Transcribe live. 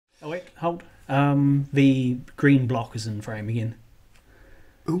Hold. The green block is in frame again.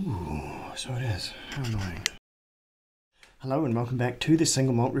 Ooh, so it is. How annoying. Hello and welcome back to the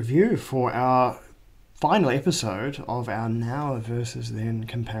Single Malt Review for our final episode of our Now versus Then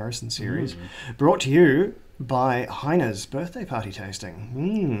comparison series, brought to you by Heine's birthday party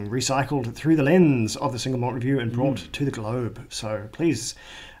tasting. Recycled through the lens of the Single Malt Review and brought to the globe. So please,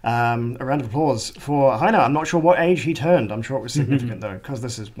 a round of applause for Heine. I'm not sure what age he turned. I'm sure it was significant though, because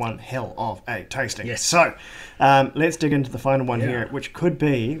this is one hell of a tasting. Yes. So let's dig into the final one here, which could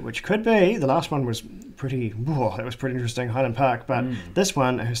be, the last one was pretty, that was pretty interesting, Highland Park, but this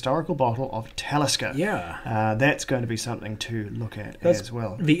one, a historical bottle of Talisker. Yeah. That's going to be something to look at as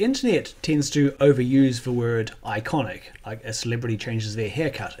well. The internet tends to overuse the word iconic, like a celebrity changes their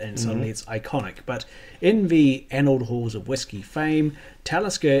haircut and suddenly it's iconic. But in the annaled halls of whiskey fame,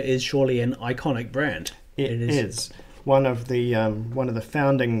 Talisker is surely an iconic brand. It is. One of the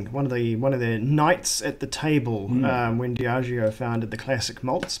knights at the table when Diageo founded the classic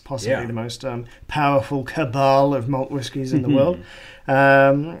malts, possibly the most powerful cabal of malt whiskies in the world,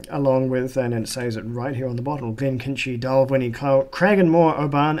 along with, and it says it right here on the bottle, Glenkinchie, Dalwhinnie, Cragganmore,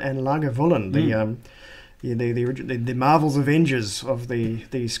 Oban, and Lagavulin, the Marvel's Avengers of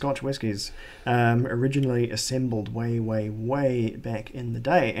the Scotch whiskies, originally assembled way back in the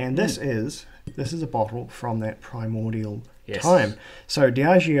day, and this is a bottle from that primordial time. So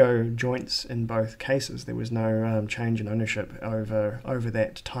Diageo joints in both cases. There was no change in ownership over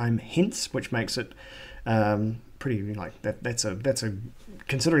that time, hence, which makes it pretty like that. That's a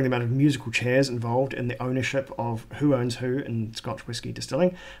considering the amount of musical chairs involved in the ownership of who owns who in Scotch whisky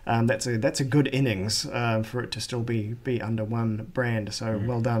distilling. That's a good innings for it to still be under one brand. So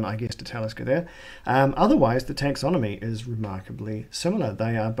well done, I guess, to Talisker there. Otherwise, the taxonomy is remarkably similar.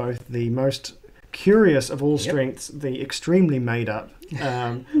 They are both the most curious of all strengths, the extremely made up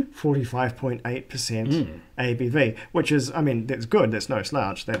 45.8% ABV, which is, I mean, that's good, that's no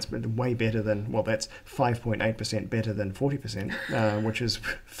slouch, that's way better than, well, that's 5.8% better than 40%, which is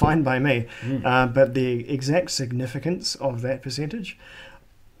fine by me, but the exact significance of that percentage,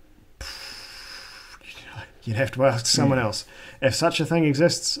 you'd have to ask someone else. If such a thing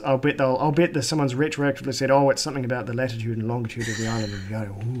exists, I'll bet that someone's retroactively said, oh, it's something about the latitude and longitude of the island, and you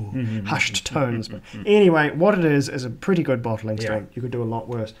go, ooh, hushed tones. But anyway, what it is a pretty good bottling strength. You could do a lot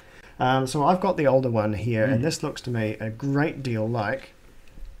worse. So I've got the older one here, and this looks to me a great deal like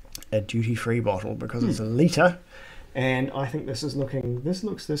a duty-free bottle because it's a litre. And I think this has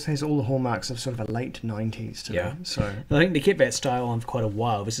all the hallmarks of sort of a late 90s to me. So I think they kept that style on for quite a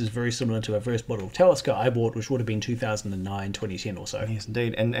while. This is very similar to our first bottle of Talisker I bought, which would have been 2009, 2010 or so. Yes,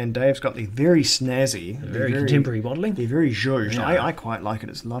 indeed. And Dave's got the very snazzy, very contemporary bottling. The very zhuzh. I quite like it.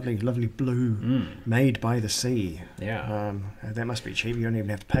 It's lovely blue, made by the sea. Yeah. That must be cheap. You don't even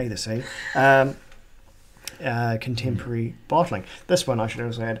have to pay the sea. Contemporary bottling. This one, I should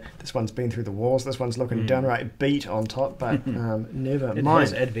also add, this one's been through the wars. This one's looking downright beat on top, but never mind. It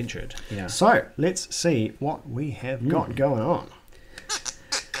has adventured. Yeah. So let's see what we have got going on.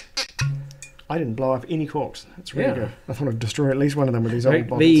 I didn't blow up any corks. That's really good. I thought I'd destroy at least one of them with these old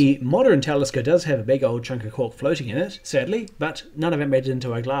bottles. The modern Talisker does have a big old chunk of cork floating in it, sadly, but none of it made it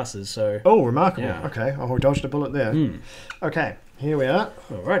into our glasses. So. Oh, remarkable. Yeah. Okay, I dodged a bullet there. Okay, here we are.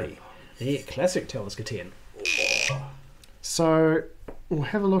 Alrighty. The classic Talisker 10. So we'll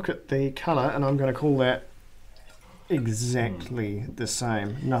have a look at the colour, and I'm going to call that exactly the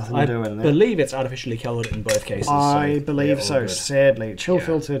same. Nothing to do in there. I believe it's artificially coloured in both cases. I believe so, sadly. Chill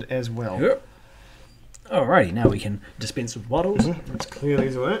filtered as well. Yep. Alrighty, now we can dispense with bottles. Let's clear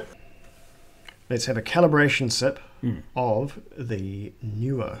these away. Let's have a calibration sip of the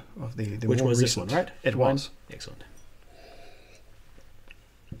newer, of the Which more was recent. this one, right? It was. Excellent.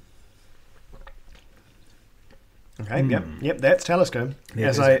 Okay, yep, that's Talisker.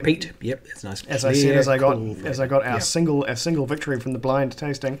 Pete, yep, it's nice. As I said, as I got our single victory from the blind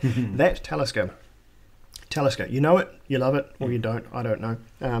tasting, that Talisker. Talisker, you know it, you love it, or you don't. I don't know.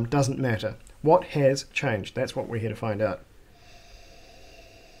 Doesn't matter. What has changed? That's what we're here to find out.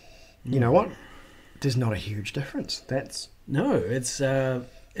 You know what? There's not a huge difference. No, it's more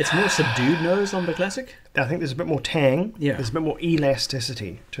subdued nose on the classic. I think there's a bit more tang. Yeah. There's a bit more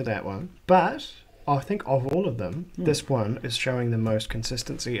elasticity to that one, but I think of all of them, this one is showing the most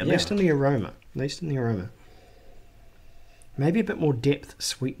consistency, at least in the aroma. Maybe a bit more depth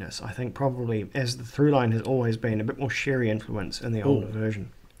sweetness. I think probably, as the through line has always been, a bit more sherry influence in the older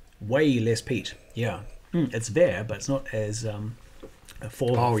version. Way less peat. Yeah. It's there, but it's not as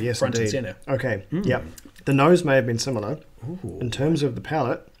full front and centre. Okay, yep. The nose may have been similar. In terms of the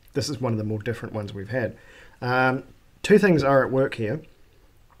palate, this is one of the more different ones we've had. Two things are at work here.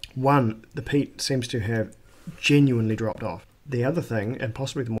 One, the peat seems to have genuinely dropped off. The other thing, and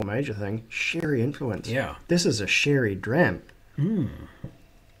possibly the more major thing, sherry influence. Yeah. This is a sherry dram.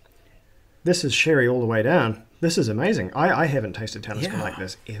 This is sherry all the way down. This is amazing. I haven't tasted Talisker like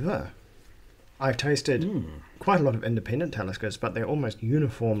this ever. I've tasted quite a lot of independent Taliskers, but they're almost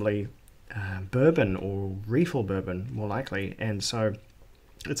uniformly bourbon or refill bourbon, more likely. And so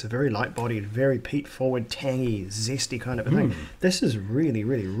it's a very light-bodied, very peat-forward, tangy, zesty kind of a thing. This is really,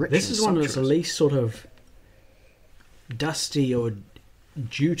 really rich. This is one that's the least sort of dusty or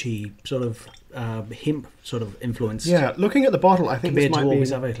duty sort of hemp sort of influence. Yeah, looking at the bottle, I think compared this to all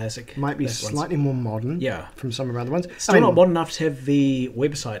these other classic might be slightly more modern. Yeah, from some of our other ones. Still not modern enough to have the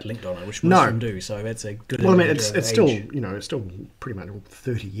website linked on it, which most of them do. So that's a good. Well, I mean, it's still it's still pretty much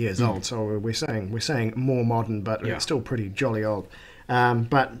 30 years old. So we're saying more modern, but it's still pretty jolly old.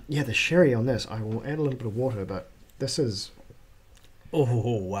 But yeah, the sherry on this, I will add a little bit of water, but this is.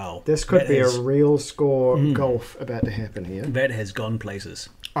 Oh wow! This could be a real score golf about to happen here. That has gone places.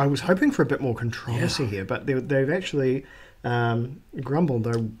 I was hoping for a bit more controversy here, but they've actually grumbled,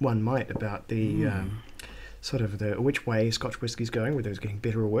 though one might, about the sort of the which way Scotch whisky's going, whether it's getting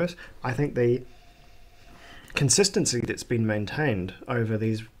better or worse. I think the consistency that's been maintained over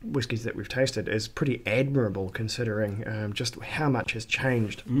these whiskies that we've tasted is pretty admirable, considering just how much has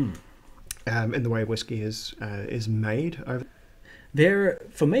changed in the way whiskey is made over.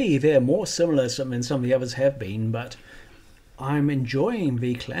 For me, they're more similar than some of the others have been, but I'm enjoying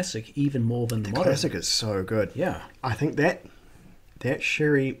the classic even more than the modern. Classic is so good. Yeah. I think that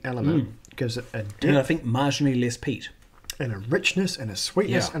sherry element gives it a depth. And I think marginally less peat. And a richness and a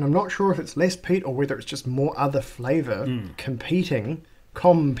sweetness. And I'm not sure if it's less peat or whether it's just more other flavour competing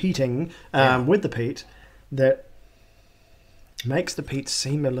with the peat that makes the peat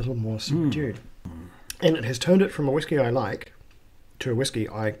seem a little more subdued. And it has turned it from a whiskey I like to a whiskey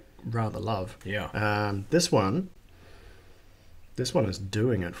I rather love. Yeah. This one is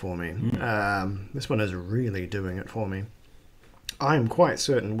doing it for me. This one is really doing it for me. I'm quite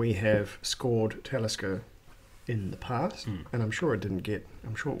certain we have scored Talisker in the past, and I'm sure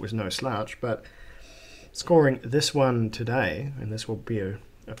it was no slouch, but scoring this one today, and this will be a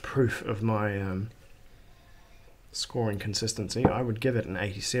proof of my scoring consistency, I would give it an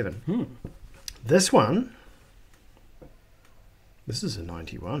 87. This one, this is a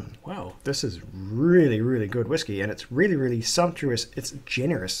 91. Wow. This is really, really good whiskey, and it's really, really sumptuous. It's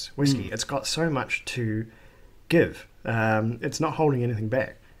generous whiskey. It's got so much to give. It's not holding anything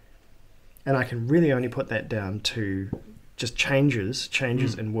back. And I can really only put that down to just changes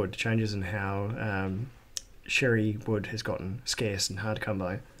in wood, changes in how sherry wood has gotten scarce and hard to come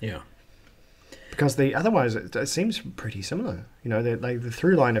by. Yeah. Because otherwise it seems pretty similar. The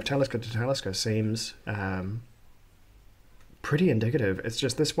through line of Talisker to Talisker seems pretty indicative. It's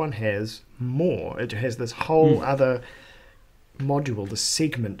just this one has more. It has this whole other module, the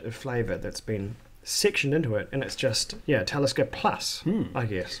segment of flavour that's been sectioned into it, and it's just Talisker plus, I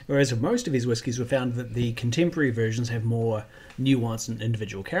guess. Whereas with most of these whiskies, we found that the contemporary versions have more nuance and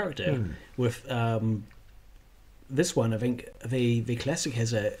individual character. With this one, I think the classic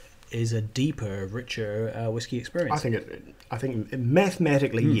is a deeper, richer whiskey experience. I think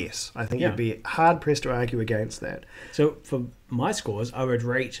mathematically, yes. I think you'd be hard pressed to argue against that. So for my scores, I would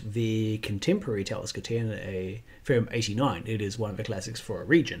rate the contemporary Talisker 10 a firm 89. It is one of the classics for a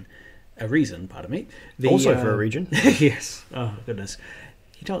reason, pardon me. Also for a region. Yes. Oh goodness.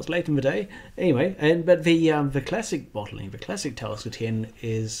 You know it's late in the day. Anyway, but the classic bottling, the classic Talisker 10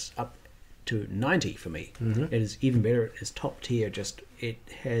 is up to 90 for me. It is even better. It is top tier. It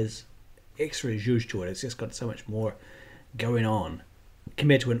has extra zhuzh to it. It's just got so much more going on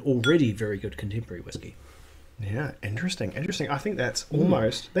compared to an already very good contemporary whiskey. Yeah, interesting. I think that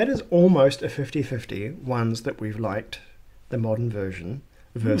is almost a 50-50 ones that we've liked the modern version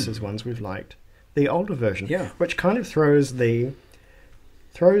versus ones we've liked the older version. Yeah. Which kind of throws the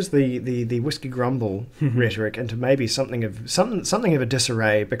whiskey grumble rhetoric into maybe something of a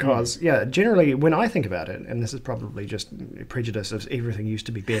disarray, because generally when I think about it, and this is probably just prejudice of everything used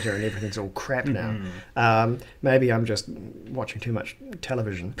to be better and everything's all crap now. Maybe I'm just watching too much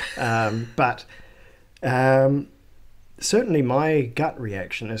television, but certainly my gut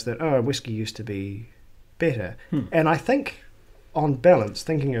reaction is that whiskey used to be better, and I think, on balance,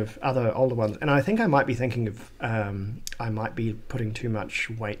 thinking of other older ones, and I think I might be thinking of, I might be putting too much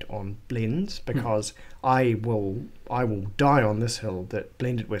weight on blends, because I will die on this hill that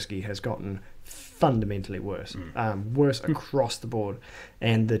blended whiskey has gotten fundamentally worse, worse across the board,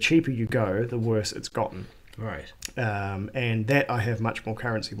 and the cheaper you go, the worse it's gotten. Right. And that I have much more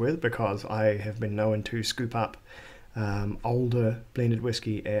currency with, because I have been known to scoop up older blended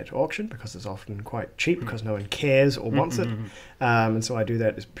whiskey at auction because it's often quite cheap because no one cares or wants it. And so I do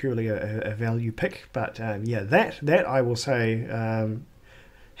that as purely a value pick. But yeah, that I will say,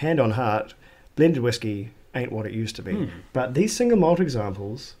 hand on heart, blended whiskey ain't what it used to be. But these single malt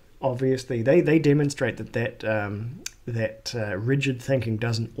examples, obviously, they demonstrate that rigid thinking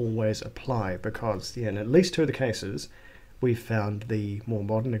doesn't always apply because, yeah, in at least 2 of the cases, we've found the more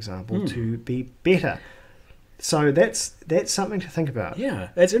modern example to be better. So that's something to think about. Yeah,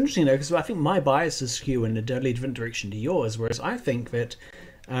 it's interesting though, because I think my biases skew in a totally different direction to yours, whereas I think that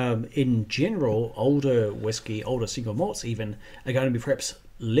in general, older whiskey, older single malts even, are going to be perhaps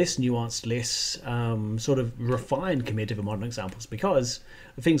less nuanced, less sort of refined compared to the modern examples, because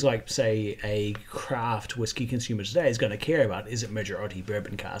things like, say, a craft whiskey consumer today is going to care about, is it majority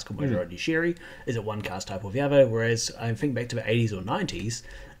bourbon cask or majority sherry? Is it one cask type or the other? Whereas I think back to the 80s or 90s,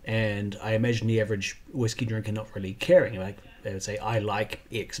 and I imagine the average whiskey drinker not really caring. Like they would say, I like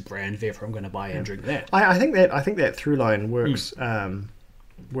X brand, therefore I'm going to buy and drink that. I think that through line works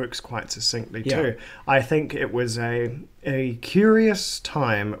works quite succinctly too. I think it was a curious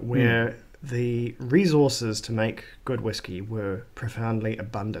time where the resources to make good whiskey were profoundly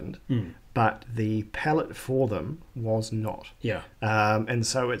abundant, but the palate for them was not. And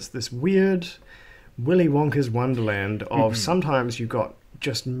so it's this weird Willy Wonka's wonderland of sometimes you got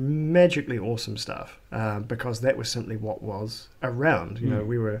just magically awesome stuff because that was simply what was around. You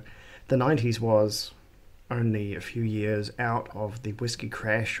know, the 90s was only a few years out of the whiskey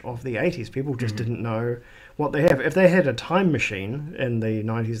crash of the 80s. People just didn't know what they have. If they had a time machine in the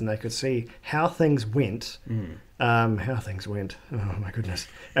 90s and they could see how things went, oh my goodness.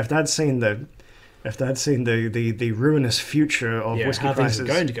 If they'd seen the ruinous future of whiskey how prices things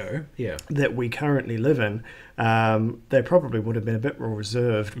are going to go, that we currently live in, they probably would have been a bit more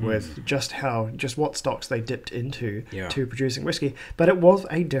reserved with just what stocks they dipped into to producing whiskey. But it was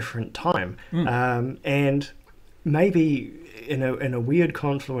a different time, and maybe in a weird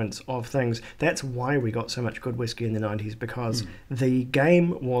confluence of things, that's why we got so much good whiskey in the 90s, because the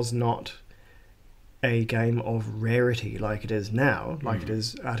game was not a game of rarity like it is now, like it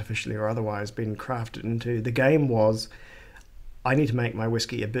is artificially or otherwise been crafted into. The game was, I need to make my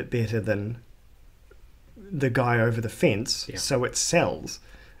whiskey a bit better than the guy over the fence, so it sells.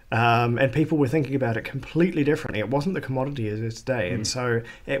 And people were thinking about it completely differently. It wasn't the commodity as it is today, and so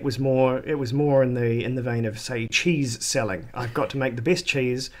it was more in the vein of, say, cheese selling. I've got to make the best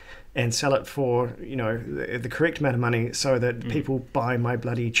cheese and sell it for, the correct amount of money so that people buy my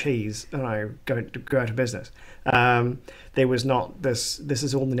bloody cheese and I go out of business. There was not this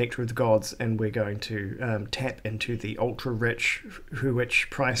is all the nectar of the gods and we're going to tap into the ultra rich, which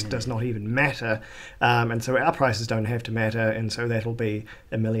price does not even matter. And so our prices don't have to matter, and so that'll be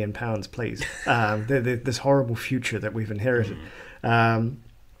 £1 million, please. This horrible future that we've inherited.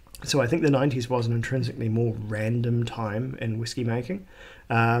 So I think the 90s was an intrinsically more random time in whiskey making.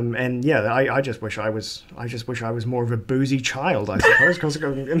 And yeah, I just wish I was more of a boozy child, I suppose, because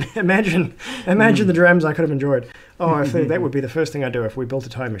imagine the drams I could have enjoyed. Oh, I think that would be the first thing I'd do if we built a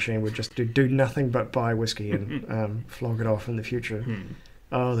time machine. We'd just do nothing but buy whiskey and flog it off in the future.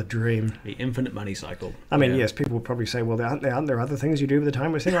 Oh, the dream. The infinite money cycle. I mean, yes, people will probably say, well, aren't there other things you do with the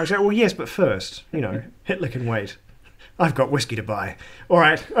time machine? I say, well, yes, but first, Hitler can wait. I've got whiskey to buy. All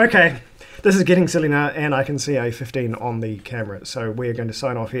right, okay. This is getting silly now, and I can see a 15 on the camera, so we're going to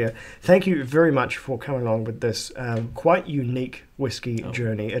sign off here. Thank you very much for coming along with this quite unique whiskey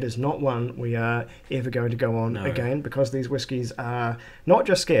journey. It is not one we are ever going to go on again, because these whiskies are not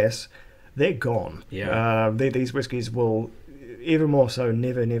just scarce, they're gone. These whiskies will even more so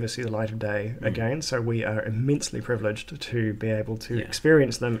never see the light of day again, so we are immensely privileged to be able to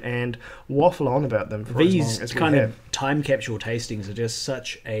experience them and waffle on about them for as long as we have. These kind of time capsule tastings are just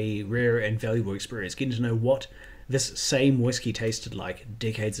such a rare and valuable experience, getting to know what this same whiskey tasted like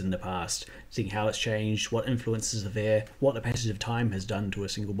decades in the past, seeing how it's changed, what influences are there, what the passage of time has done to a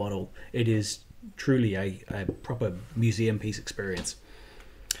single bottle. It is truly a proper museum piece experience.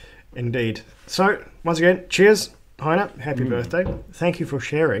 Indeed. So, once again, cheers. Heine, happy birthday. Thank you for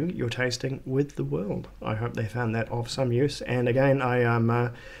sharing your tasting with the world. I hope they found that of some use. And again, I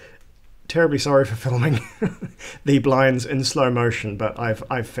am terribly sorry for filming the blinds in slow motion, but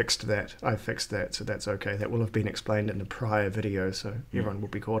I've fixed that. So that's okay. That will have been explained in a prior video, so everyone will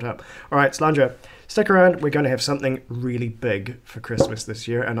be caught up. All right, Slanger, stick around. We're going to have something really big for Christmas this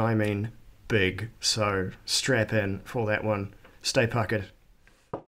year, and I mean big. So strap in for that one. Stay puckered.